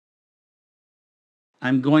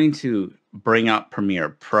I'm going to bring up Premiere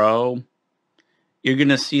Pro. You're going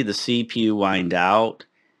to see the CPU wind out.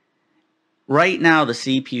 Right now, the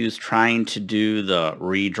CPU is trying to do the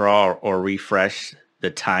redraw or refresh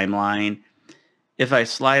the timeline. If I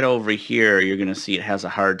slide over here, you're going to see it has a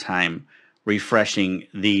hard time refreshing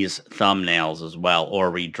these thumbnails as well,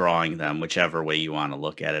 or redrawing them, whichever way you want to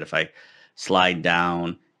look at it. If I slide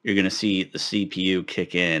down, you're going to see the CPU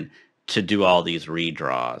kick in to do all these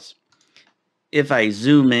redraws. If I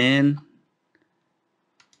zoom in,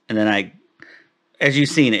 and then as you've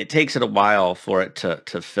seen, it takes it a while for it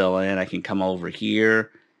to fill in. I can come over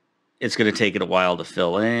here. It's going to take it a while to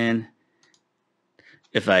fill in.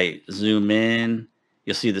 If I zoom in,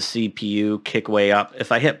 you'll see the CPU kick way up.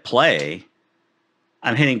 If I hit play,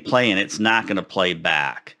 I'm hitting play and it's not going to play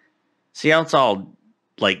back. See how it's all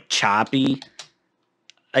like choppy?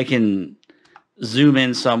 I can zoom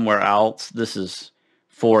in somewhere else. This is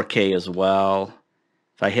 4K as well.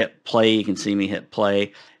 If I hit play, you can see me hit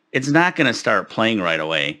play. It's not going to start playing right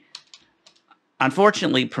away.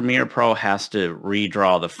 Unfortunately, Premiere Pro has to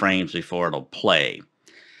redraw the frames before it'll play.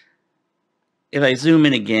 If I zoom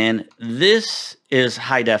in again, this is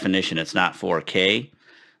high definition. It's not 4K.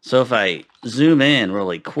 So if I zoom in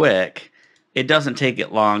really quick, it doesn't take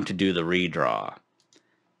it long to do the redraw.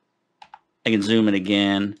 I can zoom in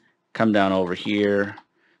again, come down over here,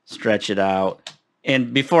 stretch it out.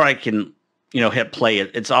 And before I can, hit play,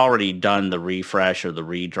 it's already done the refresh or the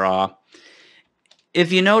redraw.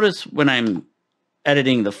 If you notice when I'm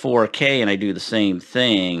editing the 4K and I do the same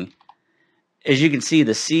thing, as you can see,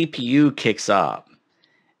 the CPU kicks up.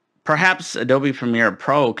 Perhaps Adobe Premiere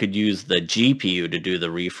Pro could use the GPU to do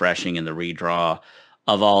the refreshing and the redraw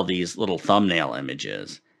of all these little thumbnail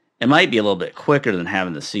images. It might be a little bit quicker than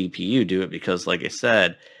having the CPU do it because, like I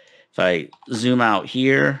said, if I zoom out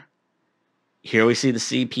here we see the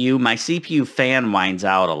CPU. My CPU fan winds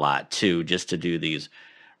out a lot too, just to do these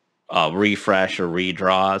refresh or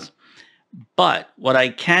redraws. But what I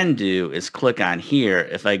can do is click on here.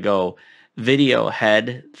 If I go video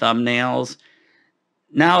head thumbnails,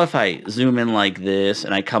 now if I zoom in like this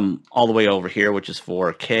and I come all the way over here, which is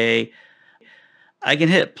 4K, I can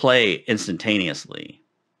hit play instantaneously.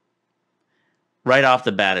 Right off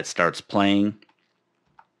the bat, it starts playing.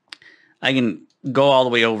 I can go all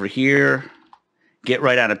the way over here, get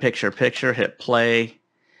right on a picture-picture, hit play.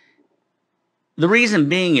 The reason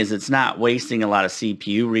being is it's not wasting a lot of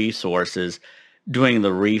CPU resources doing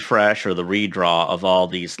the refresh or the redraw of all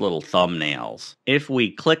these little thumbnails. If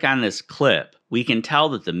we click on this clip, we can tell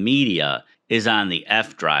that the media is on the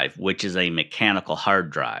F drive, which is a mechanical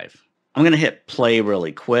hard drive. I'm going to hit play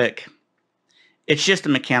really quick. It's just a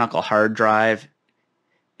mechanical hard drive.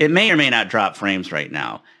 It may or may not drop frames right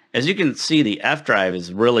now. As you can see, the F drive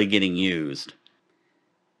is really getting used.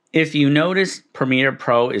 If you notice Premiere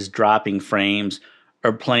Pro is dropping frames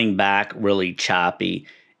or playing back really choppy,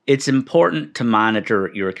 it's important to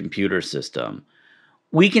monitor your computer system.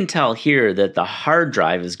 We can tell here that the hard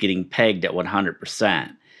drive is getting pegged at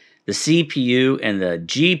 100%. The CPU and the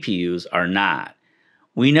GPUs are not.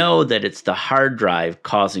 We know that it's the hard drive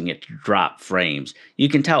causing it to drop frames. You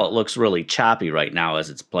can tell it looks really choppy right now as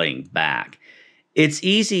it's playing back. It's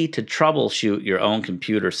easy to troubleshoot your own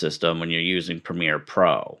computer system when you're using Premiere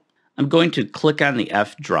Pro. I'm going to click on the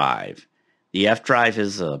F drive. The F drive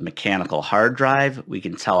is a mechanical hard drive. We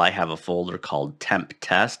can tell I have a folder called temp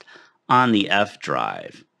test on the F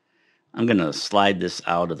drive. I'm going to slide this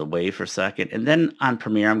out of the way for a second. And then on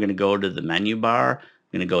Premiere, I'm going to go to the menu bar.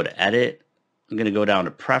 I'm going to go to Edit. I'm going to go down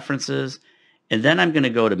to Preferences. And then I'm going to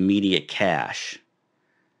go to Media Cache.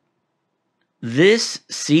 This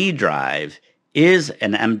C drive is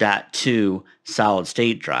an M.2 solid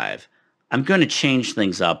state drive. I'm going to change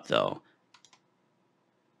things up though.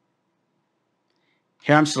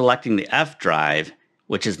 Here I'm selecting the F drive,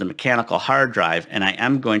 which is the mechanical hard drive, and I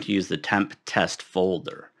am going to use the temp test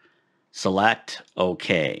folder. Select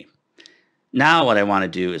OK. Now what I want to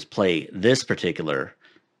do is play this particular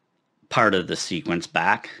part of the sequence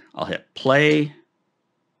back. I'll hit play.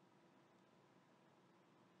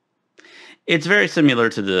 It's very similar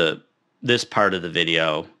to this part of the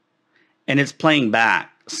video, and it's playing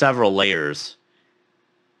back several layers.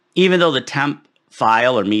 Even though the temp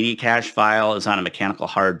file or media cache file is on a mechanical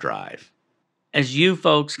hard drive. As you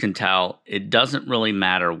folks can tell, it doesn't really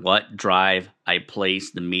matter what drive I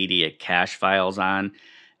place the media cache files on.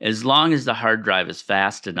 As long as the hard drive is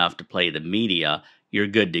fast enough to play the media, you're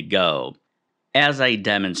good to go. As I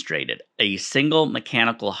demonstrated, a single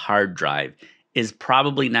mechanical hard drive is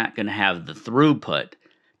probably not going to have the throughput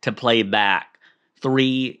to play back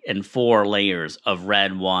 3 and 4 layers of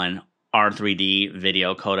Red 1 R3D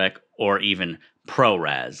video codec, or even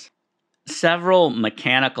ProRes. Several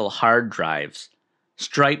mechanical hard drives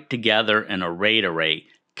striped together in a RAID array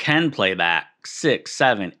can play back 6,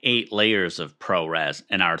 7, 8 layers of ProRes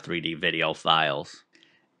and R3D video files.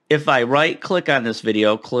 If I right-click on this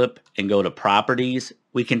video clip and go to Properties,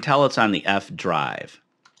 we can tell it's on the F drive.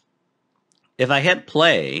 If I hit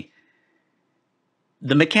play,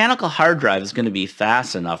 the mechanical hard drive is going to be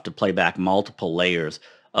fast enough to play back multiple layers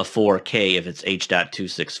of 4K if it's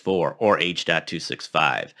H.264 or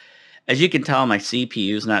H.265. As you can tell, my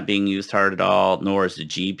CPU is not being used hard at all, nor is the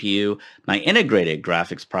GPU. My integrated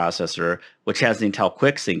graphics processor, which has the Intel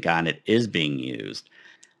QuickSync on it, is being used.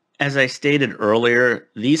 As I stated earlier,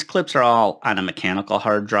 these clips are all on a mechanical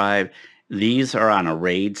hard drive. These are on a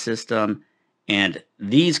RAID system. And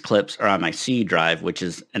these clips are on my C drive, which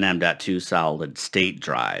is an M.2 solid state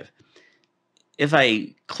drive. If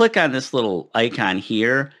I click on this little icon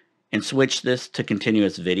here and switch this to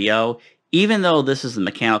continuous video, even though this is a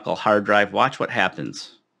mechanical hard drive, watch what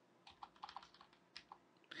happens.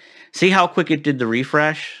 See how quick it did the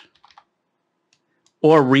refresh?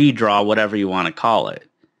 Or redraw, whatever you want to call it.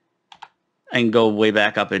 I can go way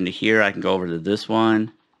back up into here. I can go over to this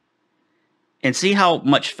one. And see how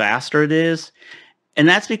much faster it is? And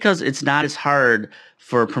that's because it's not as hard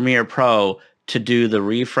for Premiere Pro to do the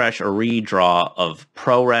refresh or redraw of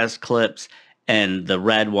ProRes clips and the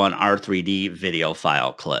Red One R3D video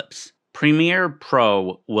file clips. Premiere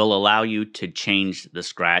Pro will allow you to change the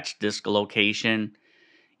scratch disk location.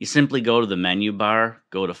 You simply go to the menu bar,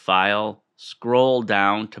 go to File, scroll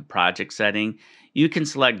down to Project Setting. You can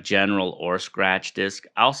select General or Scratch Disk.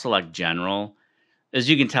 I'll select General. As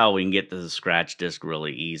you can tell, we can get to the scratch disk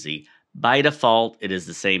really easy. By default, it is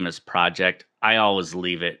the same as Project. I always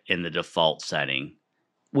leave it in the default setting.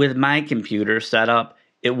 With my computer setup,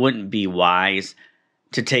 it wouldn't be wise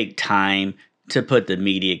to take time to put the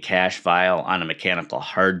media cache file on a mechanical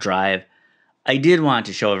hard drive. I did want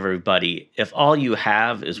to show everybody, if all you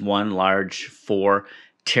have is one large 4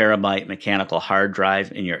 terabyte mechanical hard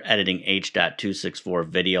drive and you're editing H.264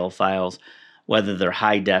 video files, whether they're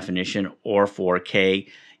high definition or 4K,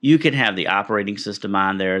 you can have the operating system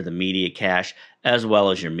on there, the media cache, as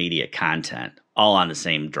well as your media content, all on the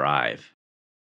same drive.